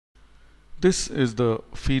This is the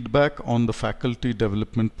feedback on the faculty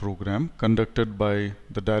development program conducted by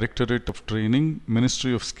the Directorate of Training,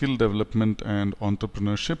 Ministry of Skill Development and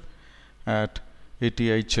Entrepreneurship at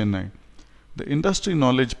ATI Chennai. The industry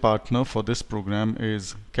knowledge partner for this program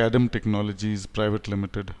is Cadem Technologies Pvt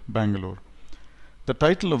Limited, Bangalore. The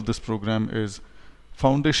title of this program is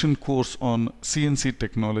Foundation Course on CNC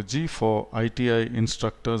Technology for ITI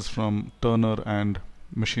instructors from Turner and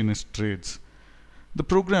Machinist Trades. The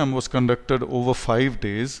program was conducted over 5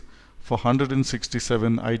 days for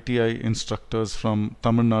 167 ITI instructors from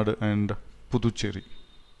Tamil Nadu and Puducherry.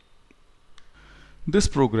 This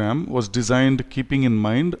program was designed keeping in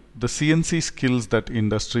mind the CNC skills that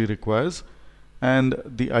industry requires and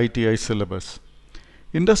the ITI syllabus.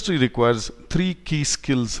 Industry requires 3 key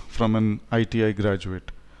skills from an ITI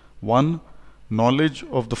graduate. 1. Knowledge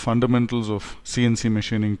of the fundamentals of CNC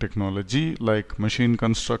machining technology like machine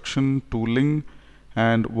construction, tooling,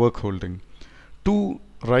 and work holding. 2.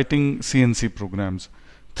 Writing CNC programs.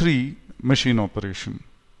 3. Machine operation.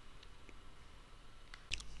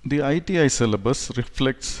 The ITI syllabus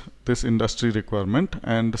reflects this industry requirement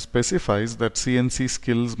and specifies that CNC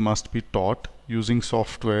skills must be taught using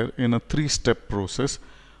software in a 3-step process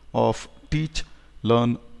of teach,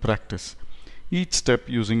 learn, practice, each step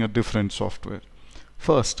using a different software.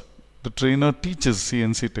 First, the trainer teaches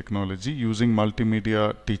CNC technology using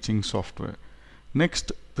multimedia teaching software.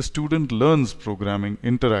 Next, the student learns programming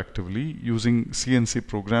interactively using CNC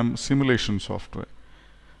program simulation software.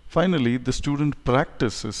 Finally, the student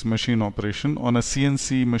practices machine operation on a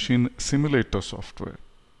CNC machine simulator software.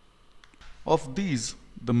 Of these,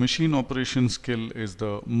 the machine operation skill is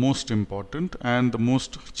the most important and the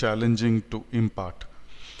most challenging to impart.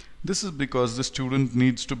 This is because the student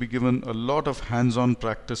needs to be given a lot of hands-on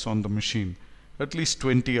practice on the machine, at least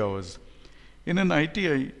 20 hours. In an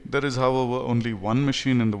ITI, there is however only one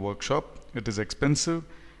machine in the workshop. It is expensive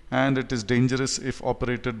and it is dangerous if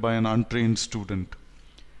operated by an untrained student.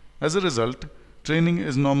 As a result, training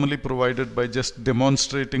is normally provided by just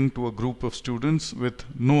demonstrating to a group of students with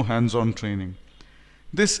no hands-on training.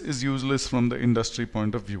 This is useless from the industry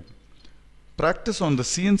point of view. Practice on the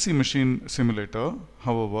CNC machine simulator,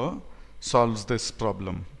 however, solves this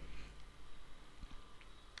problem.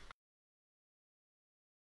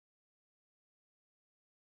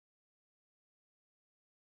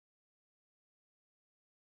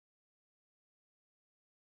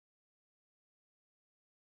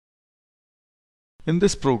 In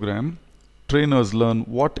this program, trainers learn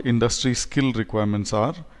what industry skill requirements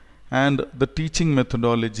are and the teaching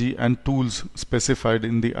methodology and tools specified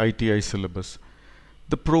in the ITI syllabus.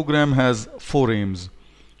 The program has 4 aims.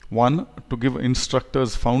 1. To give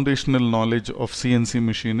instructors foundational knowledge of CNC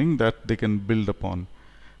machining that they can build upon.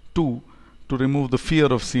 2. To remove the fear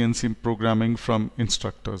of CNC programming from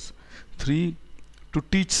instructors. 3. To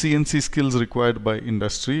teach CNC skills required by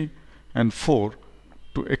industry. And 4.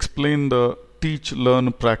 To explain the teach,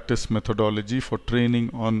 learn, practice methodology for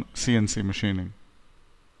training on CNC machining.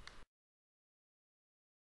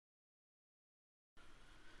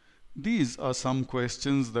 These are some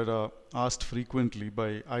questions that are asked frequently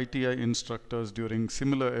by ITI instructors during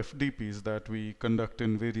similar FDPs that we conduct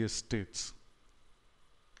in various states.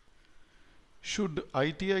 Should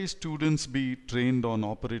ITI students be trained on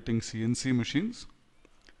operating CNC machines?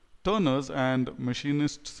 Turners and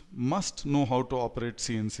machinists must know how to operate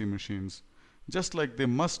CNC machines, just like they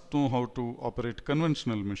must know how to operate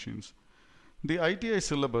conventional machines. The ITI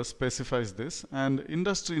syllabus specifies this, and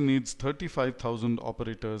industry needs 35,000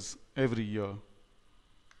 operators every year.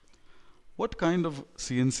 What kind of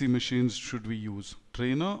CNC machines should we use,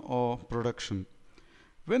 trainer or production?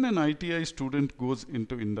 When an ITI student goes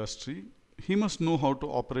into industry, he must know how to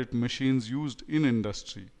operate machines used in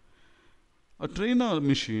industry. A trainer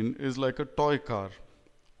machine is like a toy car.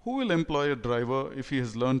 Who will employ a driver if he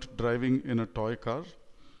has learnt driving in a toy car?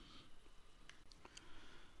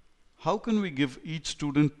 How can we give each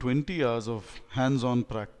student 20 hours of hands-on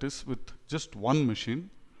practice with just one machine?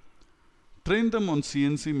 Train them on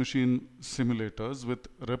CNC machine simulators with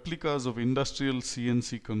replicas of industrial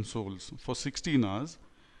CNC consoles for 16 hours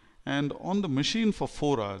and on the machine for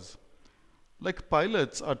 4 hours. Like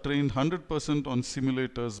pilots are trained 100% on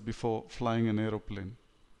simulators before flying an aeroplane.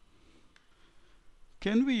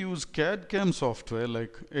 Can we use CAD/CAM software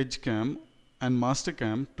like EdgeCam and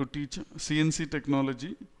MasterCam to teach CNC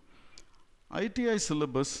technology? ITI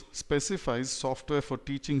syllabus specifies software for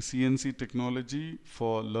teaching CNC technology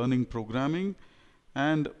for learning programming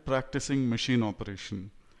and practicing machine operation.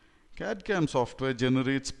 CAD/CAM software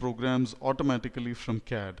generates programs automatically from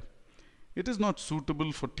CAD. It is not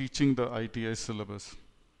suitable for teaching the ITI syllabus.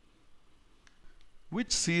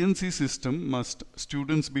 Which CNC system must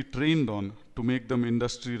students be trained on to make them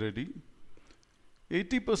industry ready?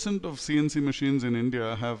 80% of CNC machines in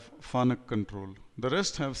India have FANUC control. The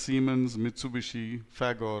rest have Siemens, Mitsubishi,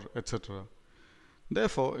 Fagor, etc.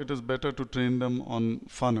 Therefore, it is better to train them on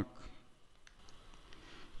FANUC.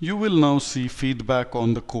 You will now see feedback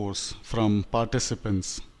on the course from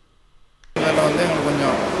participants.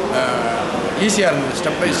 Easier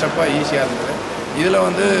step by step easier. இதில்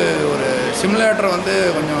ஒரு simulator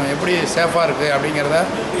கொஞ்சம் எப்படி சேஃபாக இருக்குது அப்படிங்கிறத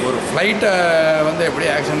ஒரு ஃப்ளைட்டை எப்படி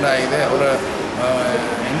ஆக்சிடெண்ட் ஆகுது ஒரு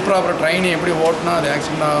இம்ப்ராப்பர் ட்ரெயினை எப்படி ஓட்டினா அது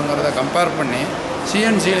ஆக்சிடெண்ட் ஆகுங்கிறத கம்பேர் பண்ணி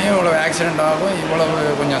சிஎன்சிலையும் இவ்வளோ ஆக்சிடெண்ட் ஆகும் இவ்வளவு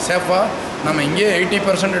கொஞ்சம் சேஃபாக நம்ம இங்கே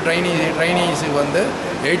 80% ட்ரைனிஸுக்கு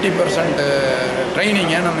 80%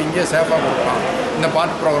 ட்ரைனிங்கை நம்ம இங்கே சேஃபாக கொடுக்கலாம் இந்த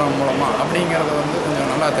பார்ட் ப்ரோக்ராம் மூலமாக அப்படிங்கிறது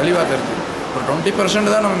கொஞ்சம் நல்லா தெளிவாக தெரியுது ஒரு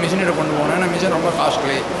 20% தான் நம்ம மிஷினிட்ட கொண்டு போகணும் ஏன்னா மிஷின் ரொம்ப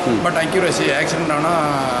காஸ்ட்லி பட் அக்யூரசி ஆக்சிடெண்ட் ஆனால்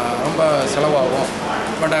ரொம்ப செலவாகும்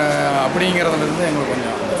பட் அப்படிங்கிறதுலேருந்து எங்களுக்கு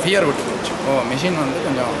கொஞ்சம் ஃபியர் விட்டு போச்சு மிஷின்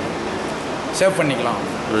கொஞ்சம் சேவ் பண்ணிக்கலாம்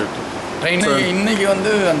ட்ரைனிங் இன்றைக்கி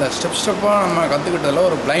அந்த ஸ்டெப்பாக நம்ம கற்றுக்கிட்டதில்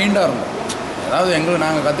ஒரு பிளைண்டாக இருந்தோம் அதாவது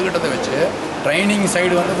நாங்கள் கற்றுக்கிட்டதை வச்சு ட்ரைனிங்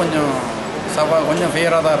சைடு கொஞ்சம்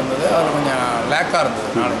ஃபியராக தான் இருந்தது அதில் கொஞ்சம் லேக்காக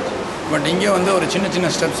இருந்தது நாலேஜ் பட் இங்கே ஒரு சின்ன சின்ன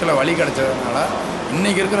ஸ்டெப்ஸில் வழி கிடச்சதுனால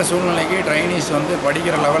இன்றைக்கி இருக்கிற சூழ்நிலைக்கு ட்ரைனிஸ்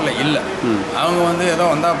படிக்கிற லெவலில் இல்லை அவங்க ஏதோ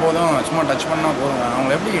வந்தால் போதும் சும்மா டச் பண்ணால் போதும்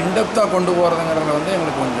அவங்களை எப்படி இன்டெப்த்தாக கொண்டு போகிறதுங்கிறதுல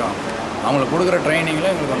எங்களுக்கு கொஞ்சம் அவங்களுக்கு கொடுக்குற ட்ரைனிங்கில்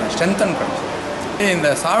எங்களுக்கு கொஞ்சம் ஸ்ட்ரென்தன் கிடைச்சிது இந்த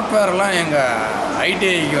சாஃப்ட்வேர்லாம் எங்கள்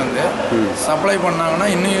ஐடிஐக்கு சப்ளை பண்ணாங்கன்னா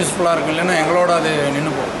இன்னும் யூஸ்ஃபுல்லாக இருக்கும் இல்லைன்னா எங்களோட அது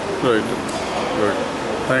நின்று போகும்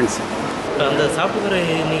தேங்க்ஸ் அந்த சாஃப்ட்வேர்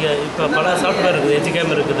நீங்கள் இப்போ பல சாஃப்ட்வேர் இருக்குது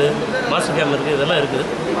எஜ்கேம் இருக்குது மாஸ்டர் கேம் இருக்குது இதெல்லாம் இருக்குது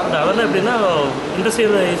பட் அதெல்லாம் எப்படின்னா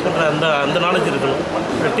இண்டஸ்ட்ரியில் யூஸ் பண்ணுற அந்த நாலேஜ் இருக்கணும்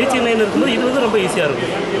இப்போ டீச்சிங் லைன் இருக்கும்போது இது ரொம்ப ஈஸியாக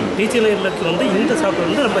இருக்கும் டீச்சிங் லைனில் இந்த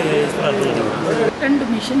சாஃப்ட்வேர் ரொம்ப யூஸ்ஃபுல்லாக இருக்கும் 2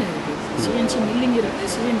 மிஷின் இருக்குது சிஎன்சி மில்லிங் இருக்குது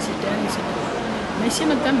சிஎன்சி டேனிங்ஸ் இருக்குது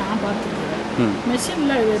மெஷினை தான் நான் பார்த்துருக்கேன்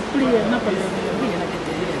மெஷினில் எப்படி என்ன பண்ணுறதுங்கிறது எனக்கு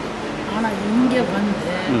தெரியாது ஆனால் இங்கே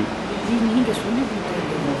நீங்கள் சொல்லி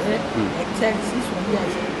கொடுத்துருக்கும்போது எக்ஸாக்சிஸ்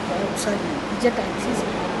சாரி இஜெட் ஆக்சிஸ்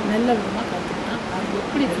நல்ல விதமாக கற்றுக்கிட்டேன் அது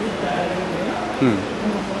எப்படி ஃபீல் பண்ணுறதுங்கிறது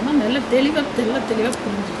உங்கள் மூலமாக நல்ல தெளிவாக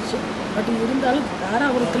புரிஞ்சிச்சு பட் இருந்தாலும்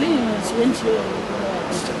தாராபுரத்துலேயும் சிஎன்சி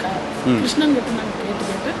கிருஷ்ணங்கிட்ட நாங்கள்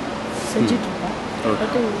கேட்டு செஞ்சிட்ருக்கோம்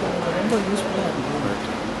பட் ரொம்ப யூஸ்ஃபுல்லாக இருக்கும்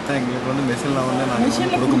எங்களுக்கு மெஷினில்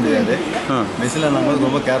நாங்கள் கொடுக்க முடியாது மெஷினில் நாங்கள்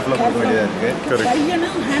ரொம்ப கேர்ஃபுல்லாக கொடுக்க வேண்டியதாக இருக்குது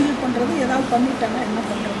பையனும் ஹேண்டில் பண்ணுறது ஏதாவது பண்ணிட்டாங்க என்ன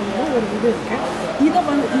பண்ணுறதுங்கிற ஒரு இது இருக்குது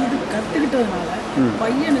இது கற்றுக்கிட்டதுனால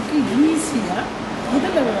பையனுக்கு ஈஸியாக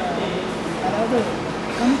இதில் அதாவது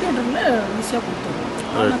கம்ப்யூட்டரில் ஈஸியாக கொடுத்துருவோம்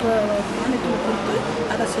மானிட்டரில் கொடுத்து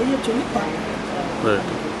அதை செய்ய சொல்லி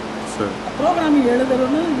பார்க்கணும் ப்ரோக்ராமிங்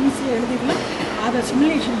எழுதுறதுன்னு ஈஸியாக எழுதிக்கலாம் அதை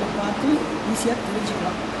சிமுலேஷனில் பார்த்து ஈஸியாக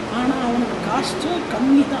தெரிஞ்சுக்கலாம் ஆனால் அவனுக்கு காஸ்ட்டும்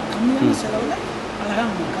கம்மியான செலவில் அழகாக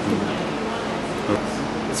அவனுக்கு கற்றுக் கொடுத்துருவோம்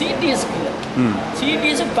சிடிஎஸ்க்கு இல்லை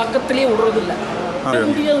சிடிஎஸ் பக்கத்துலேயே விடுறதில்லை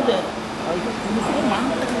முடியாது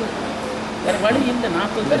வேறு வழி இல்லை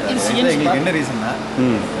 40 பேருக்கு எங்களுக்கு என்ன ரீசன்னா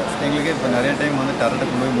எங்களுக்கு இப்போ நிறைய டைம் டரட்டை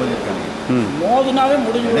கொண்டு போய் மோதி இருக்காங்க மோதினாவே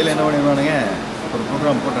முடிஞ்சு இடையில என்ன பண்ணிடுவானுங்க ஒரு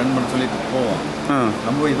ப்ரோக்ராம் போட்டு ரன் பண்ண சொல்லிட்டு போவோம்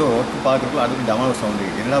நம்ம இதோ ஒர்க் பார்க்குறப்போ அதுக்கு டவுன்லோட் சவுண்டு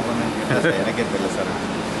என்னடா பண்ணு எனக்கே தெரியல சார்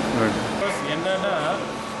என்னன்னா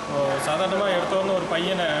சாதாரணமாக எடுத்தோன்னு ஒரு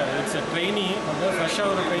பையனை இட்ஸ் ட்ரெயினி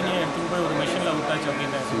ஃப்ரெஷ்ஷாக ஒரு ட்ரெயினியை எடுத்துகிட்டு போய் ஒரு மெஷினில் விட்டாச்சு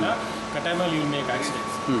அப்படின்னாச்சுன்னா கட்டாயமாக யூ மேக்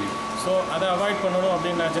ஆக்சிடென்ட்ஸ் ஸோ அதை அவாய்ட் பண்ணணும்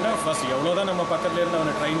அப்படின்னாச்சுன்னா ஃபர்ஸ்ட் எவ்வளோ தான் நம்ம பக்கத்துல இருந்து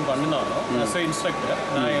அவனை ட்ரெயின் பண்ணினாலும் ஆஸ் எ இன்ஸ்ட்ரக்டர்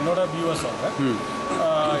நான் என்னோட வியூவர்ஸ் சொல்கிறேன்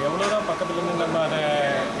எவ்வளோ தான் பக்கத்துலேருந்து நம்ம அதை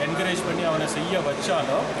என்கரேஜ் பண்ணி அவனை செய்ய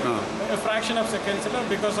வச்சாலும் ஃப்ராக்ஷன் ஆஃப் செகண்ட்ஸில்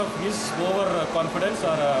because of his over confidence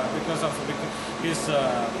R because of his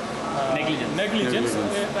negligence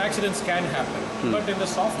accidents can happen but in the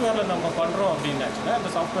software la நம்ம பண்றோம் அப்படினாச்சுனா அந்த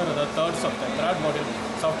software the third module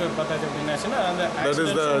software பார்த்தாச்சு அப்படினாச்சுனா அந்த that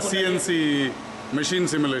is the CNC machine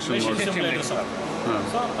simulation simulator software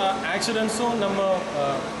so accidents நம்ம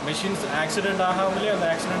machines accident ஆகாமலே அந்த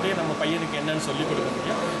accident நம்ம பையனுக்கு என்னன்னு சொல்லி கொடுக்க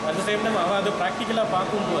முடியும் at the same time அவன் அது பிராக்டிகலா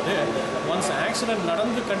பார்க்கும்போது once accident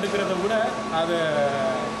நடந்து கண்டுக்கிறத விட அது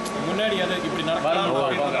முன்னாடி அது இப்படி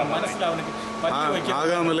நடக்கலாம் மனசுல அவனுக்கு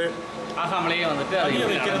ஆகாமலே வந்துட்டு அது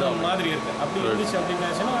வைக்கிறது மாதிரி இருக்கு அப்படி இருந்துச்சு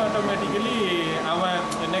அப்படின்னாச்சுன்னா ஆட்டோமேட்டிக்கலி அவன்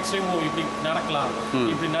நெக்ஸ்ட் டைம் இப்படி நடக்கலாம்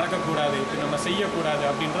இப்படி நடக்கக்கூடாது இப்படி நம்ம செய்யக்கூடாது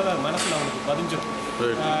அப்படின்றது அது மனசில் அவனுக்கு பதிஞ்சிடும்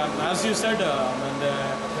ஆஸ் யூ செட் அந்த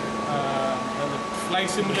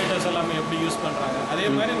ஃப்ளைட் சிமுலேட்டர்ஸ் எல்லாமே எப்படி யூஸ் பண்ணுறாங்க அதே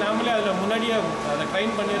மாதிரி நாமளே அதில் முன்னாடியே அதை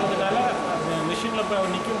ட்ரைன் பண்ணிடுறதுனால அந்த மிஷினில் போய்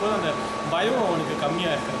அவன் நிற்கும் போது அந்த பயம் அவனுக்கு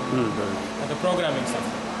கம்மியாக இருக்கிறது அந்த programming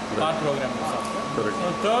software part programming software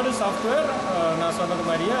third software நான் சொன்னது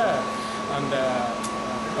மாதிரியே அந்த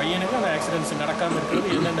பையனுக்கு அந்த ஆக்சிடென்ட்ஸ் நடக்காமல் இருக்கிறது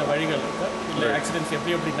என்னென்ன வழிகள் இருக்குது, இல்லை ஆக்சிடென்ட்ஸ்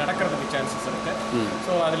எப்படி நடக்கிறதுக்கு சான்சஸ் இருக்குது.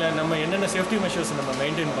 ஸோ அதில் நம்ம என்னென்ன சேஃப்டி மெஷர்ஸ் நம்ம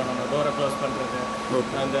மெயின்டைன் பண்ணணும், டோரை க்ளோஸ் பண்ணுறது,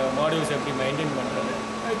 அந்த மாடியூல்ஸ் எப்படி மெயின்டைன் பண்ணுறது,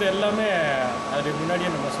 இது எல்லாமே அதுக்கு முன்னாடியே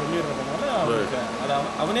நம்ம சொல்லிடுறதுனால அவனுக்கு அதை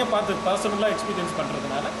அவனே பார்த்து பர்சனலாக எக்ஸ்பீரியன்ஸ்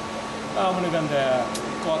பண்ணுறதுனால அவனுக்கு அந்த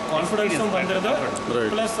கான்ஃபிடென்ஸும் வந்துடுது,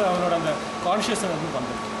 ப்ளஸ் அவனோட அந்த கான்ஷியஸும் வந்து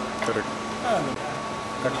வந்துடுது.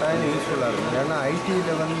 கட்டாயம் யூஸ்ஃபுல்லாக இருக்கும். ஏன்னா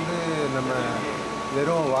ஐடியில் வந்து நம்ம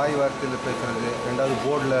வெறும் வாய் வார்த்தையில் பேசுகிறது, ரெண்டாவது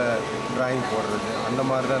போர்டில் ட்ராயிங் போடுறது, அந்த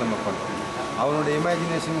மாதிரி தான் நம்ம பண்ணுறோம். அவனோட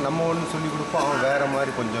இமேஜினேஷன் நம்ம ஒன்று சொல்லிக் கொடுப்போம், அவன் வேறு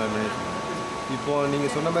மாதிரி கொஞ்சம் இமேஜினேஷன். இப்போது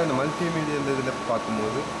நீங்கள் சொன்ன மாதிரி இந்த மல்டிமீடியா இதில்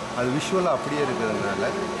பார்க்கும்போது அது விஷுவலாக அப்படியே இருக்கிறதுனால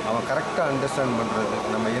அவன் கரெக்டாக அண்டர்ஸ்டாண்ட் பண்ணுறது,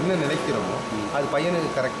 நம்ம என்ன நினைக்கிறோமோ அது பையனுக்கு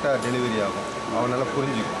கரெக்டாக டெலிவரி ஆகும், அவன் நல்லா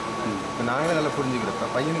புரிஞ்சுக்கும். இப்போ நாங்களே நல்லா புரிஞ்சுக்கிறப்ப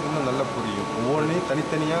பையனுக்கு இன்னும் நல்லா புரியும். ஒவ்வொன்றையும்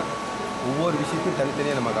தனித்தனியாக ஒவ்வொரு விஷயத்தையும்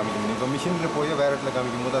தனித்தனியாக நம்ம காமிக்க முடியும். இப்போ மிஷினில் போய் வேறு இடத்துல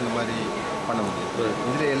காமிக்கும் போது அந்த மாதிரி பண்ண முடியும்.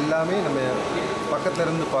 இதில் எல்லாமே நம்ம பக்கத்தில்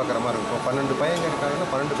இருந்து பார்க்குற மாதிரி இருக்கும். இப்போ 12 பையங்க இருக்காங்கன்னா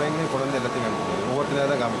 12 பையங்களையும் கொண்டு வந்து எல்லாத்தையும் காமிக்க முடியும், ஒவ்வொருத்தனையாக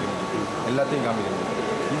தான் காமிக்க முடியும், எல்லாத்தையும் காமிக்க முடியும்.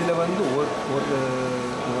 இதில் வந்து ஒரு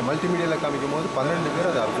மல்டிமீடியாவில் காமிக்கும் போது 12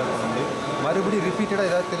 பேர் அதை அப்சர்வ் பண்ண முடியும். மறுபடியும் ரிப்பீட்டடாக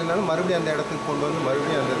ஏதாவது தெரியலனாலும் மறுபடியும் அந்த இடத்துக்கு கொண்டு வந்து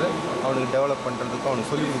மறுபடியும் அந்த இதை அவனுக்கு டெவலப் பண்ணுறதுக்கும்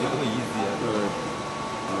அவனுக்கு சொல்லிக் கொடுக்குறதுக்கும் ஈஸியாக இருக்கும்.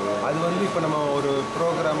 அது வந்து இப்போ நம்ம ஒரு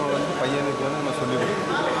ப்ரோக்ராமை வந்து பையனுக்கு வந்து நம்ம சொல்லிக்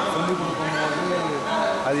கொடுக்கும்போது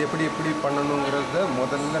அது எப்படி பண்ணணுங்கிறத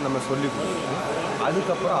முதல்ல நம்ம சொல்லிக் கொடுத்து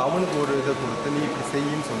அதுக்கப்புறம் அவனுக்கு ஒரு இதை கொடுத்து நீ இப்படி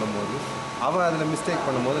செய்யின்னு சொல்லும்போது அவன் அதில் மிஸ்டேக்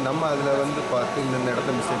பண்ணும்போது நம்ம அதில் வந்து பார்த்து இந்த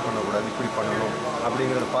இடத்த மிஸ்டேக் பண்ணக்கூடாது, இப்படி பண்ணணும்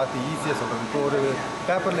அப்படிங்கிறத பார்த்து ஈஸியாக சொல்கிறது. இப்போ ஒரு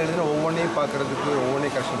பேப்பரில் எழுதினா ஒவ்வொன்றையும் பார்க்குறதுக்கு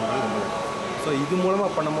ஒவ்வொன்றையும் கரெக்ஷன் பண்ணுறது ரொம்ப. ஸோ இது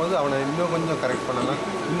மூலமாக பண்ணும்போது அவனை இன்னும் கொஞ்சம் கரெக்ட் பண்ணலாம்,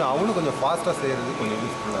 இன்னும் அவனும் கொஞ்சம் ஃபாஸ்ட்டாக செய்கிறது கொஞ்சம்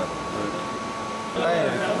யூஸ்ஃபுல்லாக இருக்கும்.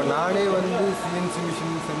 இப்போ நானே வந்து சிஎன்சி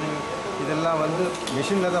மிஷின் இதெல்லாம் வந்து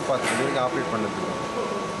மிஷினில் தான் பார்த்துருக்கேன், இதுக்கு ஆப்ரேட் பண்ணது.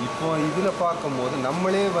 இப்போது இதில் பார்க்கும்போது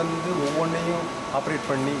நம்மளே வந்து ஒவ்வொன்றையும் ஆப்ரேட்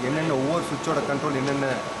பண்ணி என்னென்ன ஒவ்வொரு சுவிட்சோட கண்ட்ரோல் என்னென்ன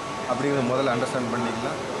அப்படிங்கிறத முதல்ல அண்டர்ஸ்டாண்ட்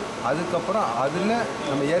பண்ணிக்கலாம். அதுக்கப்புறம் அதில்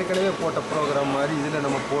நம்ம ஏற்கனவே போட்ட ப்ரோக்ராம் மாதிரி இதில்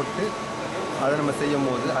நம்ம போட்டு அதை நம்ம செய்யும்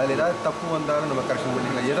போது அதில் ஏதாவது தப்பு வந்தாலும் நம்ம கரெக்ஷன்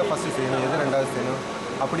பண்ணிக்கலாம். எதை ஃபஸ்ட்டு செய்யணும், எதை ரெண்டாவது செய்யணும்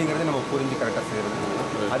அப்படிங்கிறத நம்ம புரிஞ்சு கரெக்டாக செய்கிறது.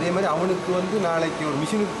 அதே மாதிரி அவனுக்கு வந்து நாளைக்கு ஒரு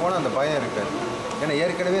மிஷினுக்கு போனால் அந்த பயம் இருக்காது. ஏன்னா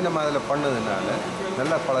ஏற்கனவே நம்ம அதில் பண்ணதுனால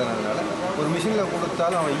நல்லா பழகினதுனால ஒரு மிஷினில்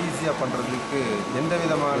கொடுத்தாலும் அவன் ஈஸியாக பண்ணுறதுக்கு எந்த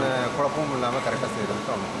விதமான குழப்பமும் இல்லாமல் கரெக்டாக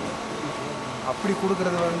செய்கிறதுக்கு அவனுக்கு அப்படி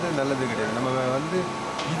கொடுக்குறது வந்து நல்லது கிடையாது. நம்ம வந்து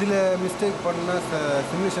இதில் மிஸ்டேக் பண்ணால்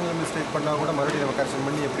சிமுலேஷனில் மிஸ்டேக் பண்ணால் கூட மறுபடியும் நம்ம கரெக்ஷன்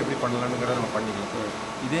பண்ணி எப்படி பண்ணலாம்ங்கிறத நம்ம பண்ணிக்கலாம்.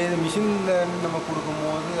 இதே மிஷினில் நம்ம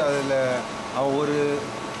கொடுக்கும்போது அதில் அவன் ஒரு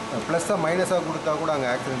ப்ளஸ்ஸாக மைனஸாக கொடுத்தா கூட அங்கே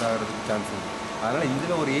ஆக்சிடென்ட் ஆகிறதுக்கு சான்ஸ் இருக்குது. அதனால்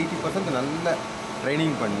இதில் ஒரு 80% நல்ல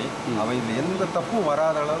ட்ரைனிங் பண்ணி அவன் இதில் எந்த தப்பும்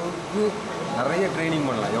வராத அளவுக்கு நிறைய ட்ரைனிங்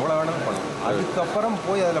பண்ணலாம், எவ்வளோ வேணாலும் பண்ணலாம். அதுக்கப்புறம்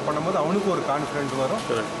போய் அதில் பண்ணும்போது அவனுக்கு ஒரு கான்ஃபிடென்ட் வரும்,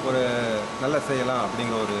 ஒரு நல்லா செய்யலாம்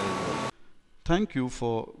அப்படிங்கிற ஒரு. Thank you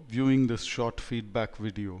for viewing this short feedback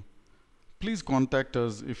video. Please contact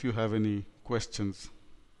us if you have any questions.